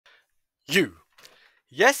You.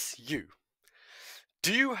 Yes, you.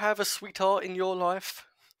 Do you have a sweetheart in your life?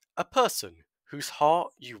 A person whose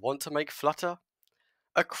heart you want to make flutter?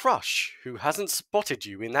 A crush who hasn't spotted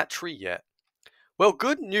you in that tree yet? Well,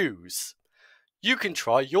 good news! You can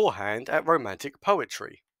try your hand at romantic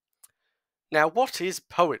poetry. Now, what is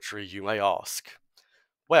poetry, you may ask?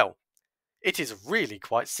 Well, it is really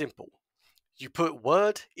quite simple. You put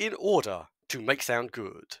word in order to make sound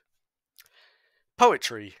good.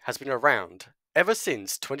 Poetry has been around ever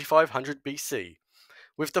since 2500 BC,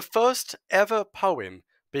 with the first ever poem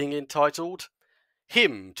being entitled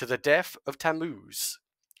Hymn to the Death of Tammuz.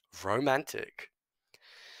 Romantic.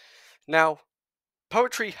 Now,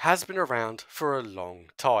 poetry has been around for a long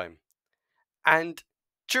time, and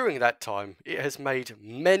during that time it has made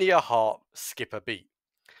many a heart skip a beat.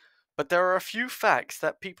 But there are a few facts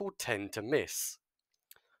that people tend to miss.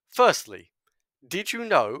 Firstly, did you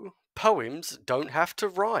know poems don't have to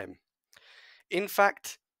rhyme? In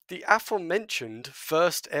fact, the aforementioned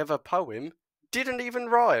first ever poem didn't even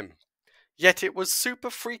rhyme. Yet it was super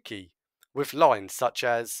freaky, with lines such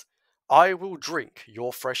as, I will drink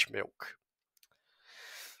your fresh milk.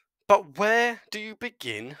 But where do you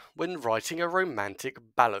begin when writing a romantic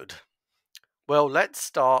ballad? Well, let's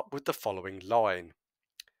start with the following line.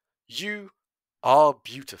 You are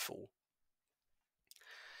beautiful.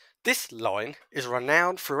 This line is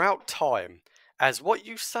renowned throughout time as what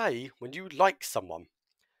you say when you like someone,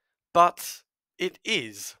 but it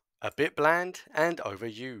is a bit bland and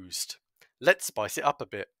overused. Let's spice it up a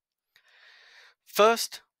bit.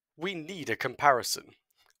 First, we need a comparison.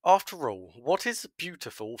 After all, what is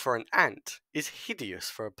beautiful for an ant is hideous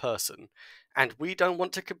for a person, and we don't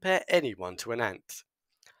want to compare anyone to an ant.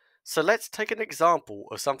 So let's take an example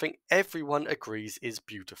of something everyone agrees is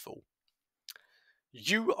beautiful.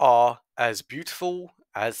 You are as beautiful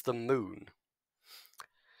as the moon.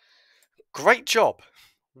 Great job!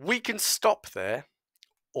 We can stop there,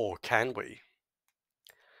 or can we?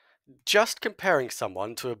 Just comparing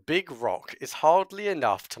someone to a big rock is hardly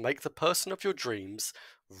enough to make the person of your dreams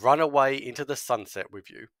run away into the sunset with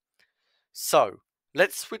you. So,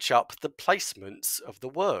 let's switch up the placements of the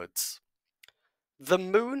words. The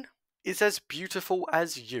moon is as beautiful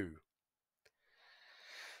as you.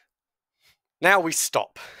 Now we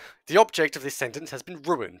stop. The object of this sentence has been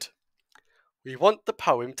ruined. We want the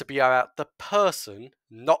poem to be about the person,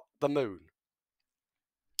 not the moon.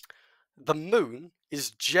 The moon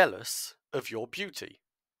is jealous of your beauty.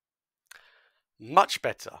 Much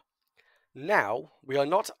better. Now, we are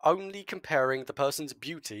not only comparing the person's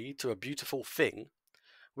beauty to a beautiful thing,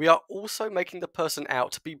 we are also making the person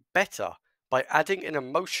out to be better by adding an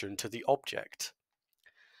emotion to the object.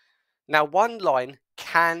 Now, one line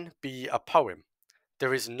can be a poem.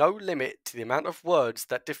 There is no limit to the amount of words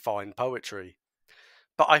that define poetry.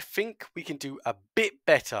 But I think we can do a bit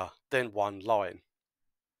better than one line.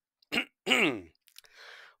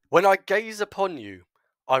 When I gaze upon you,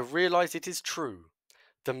 I realize it is true.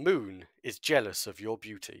 The moon is jealous of your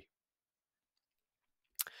beauty.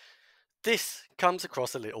 This comes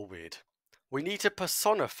across a little weird. We need to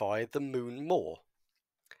personify the moon more.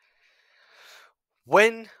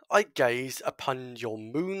 When I gaze upon your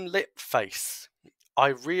moonlit face, I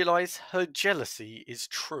realize her jealousy is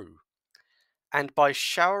true, and by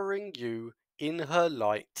showering you in her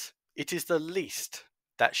light, it is the least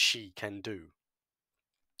that she can do.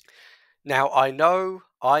 Now I know,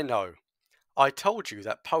 I told you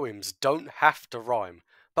that poems don't have to rhyme,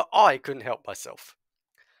 but I couldn't help myself.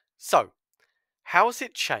 So, how's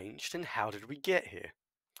it changed and how did we get here?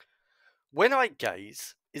 When I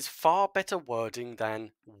gaze is far better wording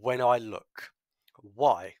than when I look.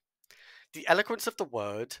 Why? The eloquence of the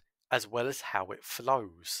word as well as how it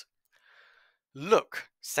flows. Look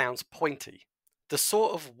sounds pointy, the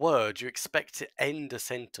sort of word you expect to end a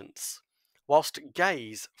sentence, whilst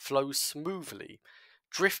gaze flows smoothly,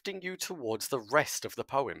 drifting you towards the rest of the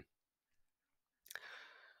poem.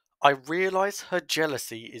 I realize her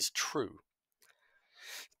jealousy is true.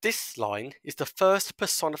 This line is the first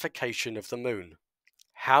personification of the moon.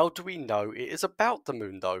 How do we know it is about the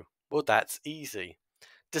moon though? Well, that's easy.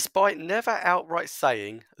 Despite never outright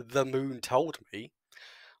saying, the moon told me,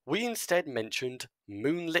 we instead mentioned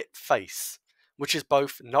moonlit face, which is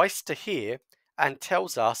both nice to hear and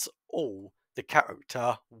tells us all the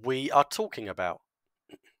character we are talking about.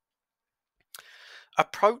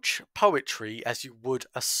 Approach poetry as you would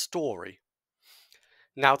a story.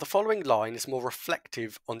 Now, the following line is more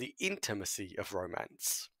reflective on the intimacy of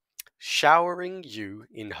romance. Showering you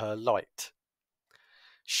in her light.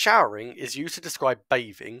 Showering is used to describe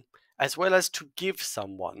bathing as well as to give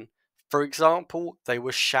someone. For example, they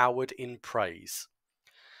were showered in praise.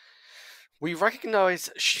 We recognize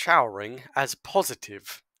showering as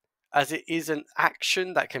positive, as it is an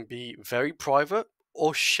action that can be very private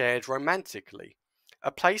or shared romantically, a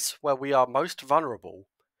place where we are most vulnerable,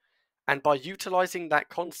 and by utilizing that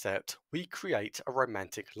concept, we create a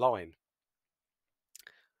romantic line.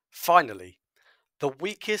 Finally, the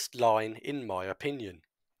weakest line in my opinion.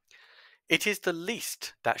 It is the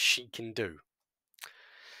least that she can do.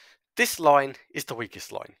 This line is the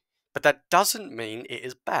weakest line, but that doesn't mean it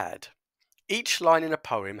is bad. Each line in a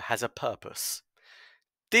poem has a purpose.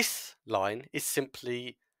 This line is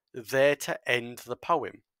simply there to end the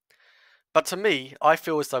poem. But to me, I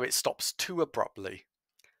feel as though it stops too abruptly.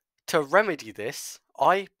 To remedy this,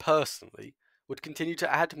 I personally would continue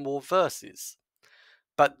to add more verses.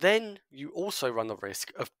 But then you also run the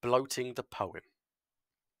risk of bloating the poem.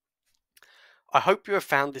 I hope you have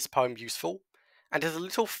found this poem useful, and as a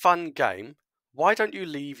little fun game, why don't you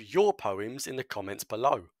leave your poems in the comments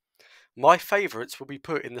below? My favourites will be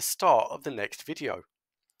put in the start of the next video.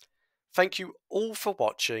 Thank you all for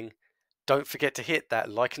watching. Don't forget to hit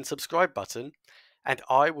that like and subscribe button, and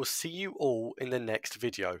I will see you all in the next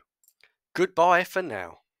video. Goodbye for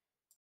now.